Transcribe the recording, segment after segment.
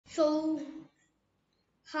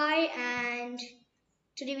Hi, and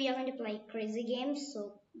today we are going to play crazy games.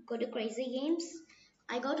 So go to crazy games.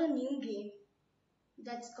 I got a new game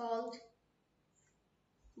that's called,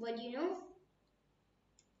 what do you know?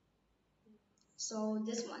 So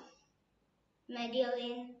this one,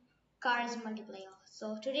 Medallion Cars Multiplayer.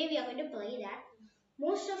 So today we are going to play that.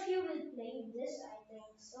 Most of you will play this, I think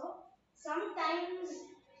so. Sometimes.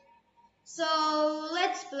 So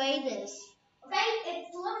let's play this. Okay,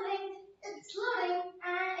 it's loading,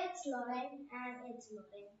 and it's loading, and it's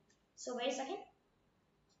loading. So wait a second.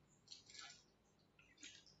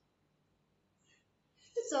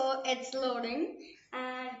 So it's loading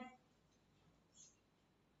and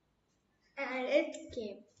it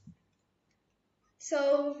came.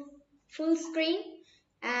 So full screen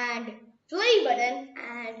and play button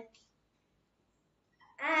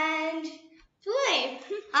and play.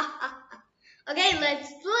 Okay,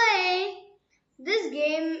 let's play. This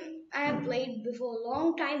game I have played before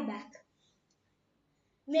long time back.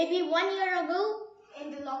 Maybe 1 year ago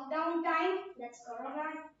in the lockdown time. That's Corona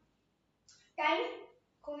time.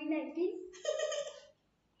 COVID-19.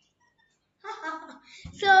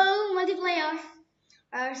 So multiplayer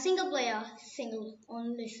or single player,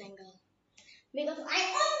 only single. Because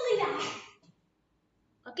I only that.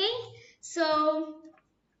 Okay, so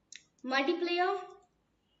multiplayer.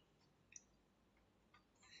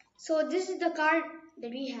 So this is the card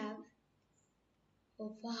that we have.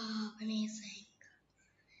 Oh wow, amazing.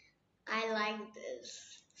 I like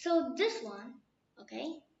this. So this one,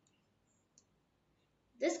 okay,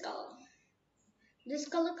 this color. This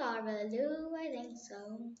color card will do, I think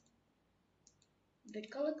so.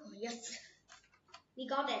 Bit color card, yes. We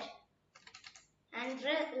got it. And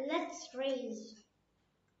let's raise.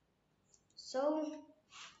 So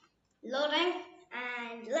loading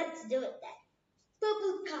and let's do it then.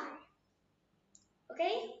 Purple card.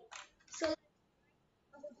 Okay? So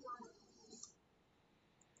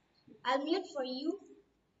I'll mute for you,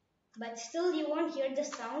 but still you won't hear the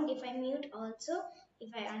sound if I mute also,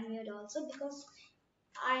 if I unmute also, because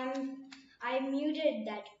I muted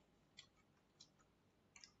that.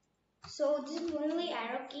 So this is only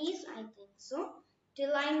arrow keys, I think so.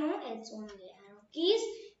 Till I know it's only arrow keys.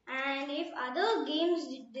 And if other games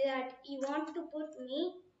that you want to put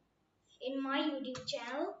me in my YouTube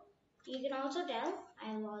channel, you can also tell.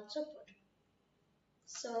 I will also put.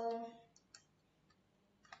 So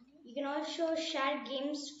you can also share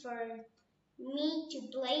games for me to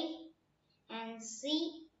play and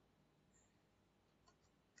see.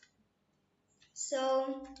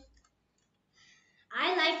 So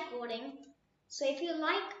I like coding. So if you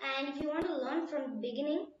like and if you want to learn from the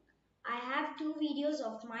beginning, I have 2 videos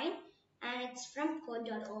of mine and it's from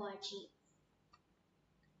code.org.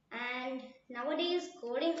 And nowadays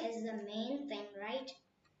coding is the main thing, right?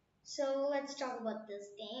 So let's talk about this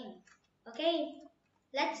game. Okay,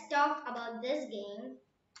 let's talk about this game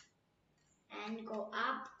and go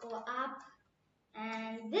up.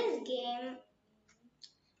 And this game,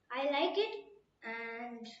 I like it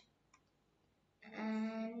and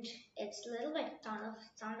it's a little bit ton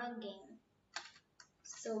of game.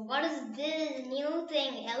 So what is this new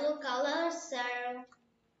thing? Yellow color, so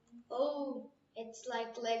oh, it's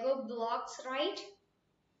like Lego blocks, right?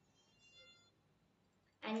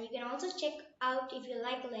 And you can also check out if you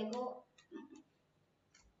like Lego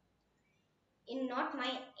in not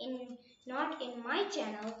in my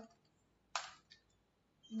channel,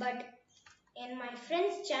 but in my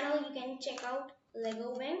friend's channel you can check out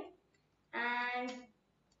legowing, and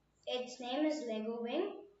its name is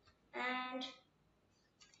legowing. And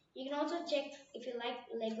you can also check if you like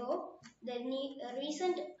Lego, the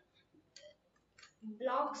recent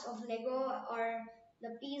blocks of Lego or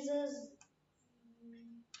the pieces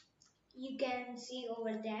you can see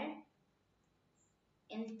over there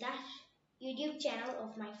in that YouTube channel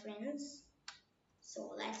of my friends.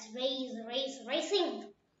 So let's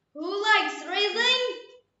racing. Who likes racing?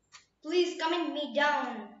 Please comment me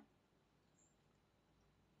down.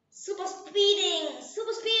 Super speeding,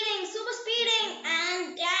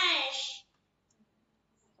 and dash.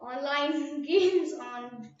 Online games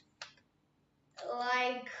on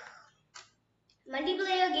like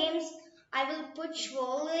multiplayer games. I will put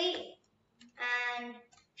surely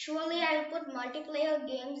I will put multiplayer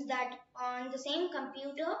games that on the same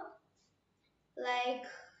computer. Like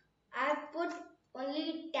I put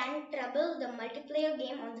only Tank Trouble, the multiplayer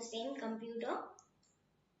game, on the same computer.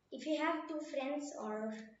 If you have 2 friends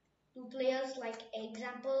or 2 players, like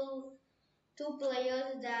example, 2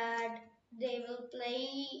 players that they will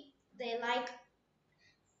play, they like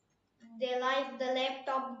the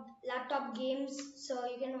laptop games, so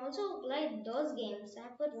you can also play those games. I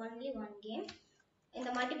put only one game. in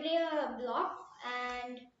the multiplayer block,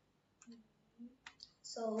 and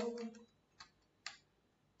so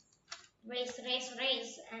race,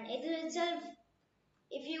 and it will itself,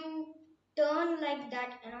 if you turn like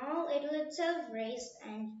that and all, it will itself race.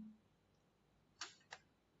 And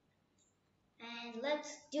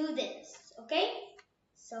let's do this, okay?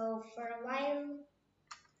 So for a while,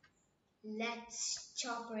 let's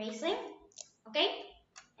stop racing, okay?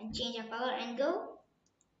 And change our color and go.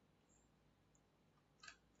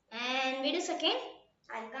 And wait a second,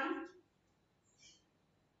 I'll come.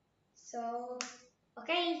 So,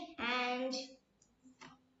 okay, and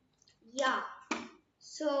yeah,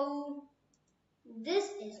 so this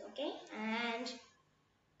is okay, and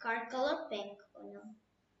car color pink, oh no,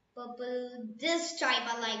 purple, this type,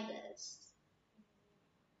 I like this.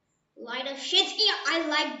 Lighter shades, yeah,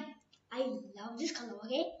 I love this color,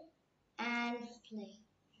 okay? And play.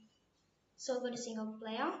 So go to single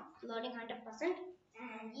player, loading 100%,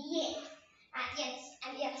 and yeah,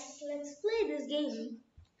 and yes, let's play this game.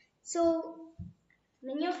 So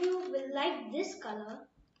many of you will like this color,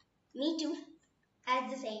 me too,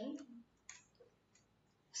 as the same.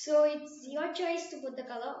 So it's your choice to put the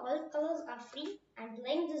color. All colors are free. I'm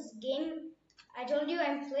playing this game. I told you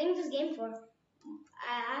I'm playing this game for.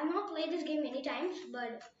 I have not played this game many times,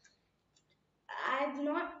 but I've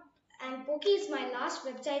not. And Poki is my last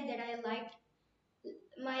website that I liked.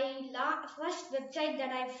 My first website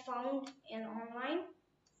that I found in online.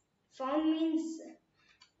 Found means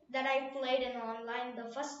that I played in online.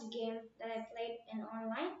 The first game that I played in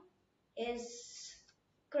online is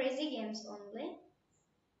Crazy Games only.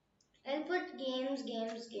 I'll put games.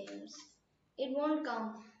 It won't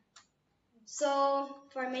come. So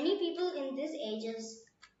for many people in these ages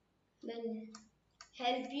will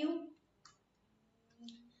help you.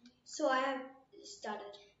 So I have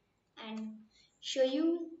started and show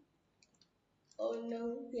you. Oh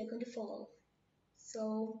no, we are going to fall.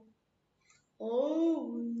 So,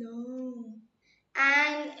 oh no.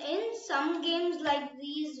 And in some games like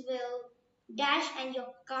these will dash and your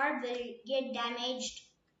car will get damaged.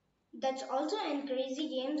 That's also in Crazy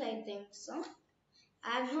Games, I think so.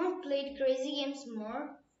 I have not played Crazy Games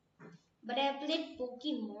more, but I have played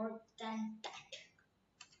Poki more than that.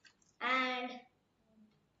 And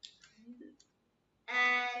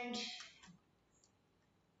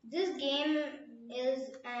this game is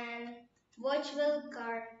an virtual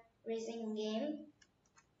car racing game.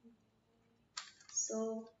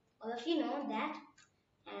 So all of you know that.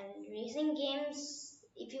 And racing games,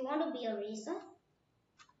 if you want to be a racer,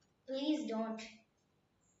 please don't.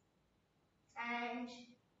 And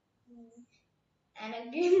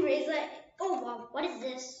a game racer. Oh wow, what is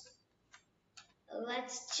this?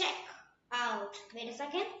 Let's check out. Wait a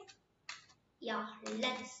second. Yeah,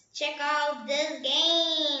 let's check out this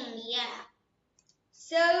game. Yeah.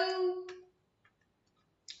 So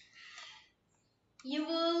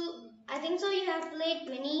I think so, you have played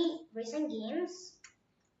many racing games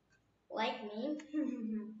like me.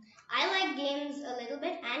 I like games a little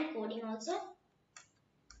bit and coding also.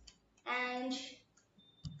 And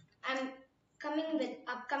I'm coming with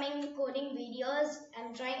upcoming coding videos.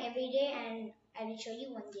 I'm trying every day and I will show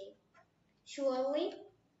you one day. Surely.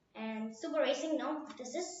 And Super Racing, no,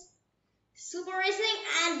 this is Super Racing,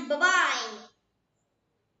 and bye-bye.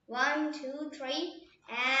 1, 2, 3,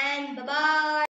 and bye-bye.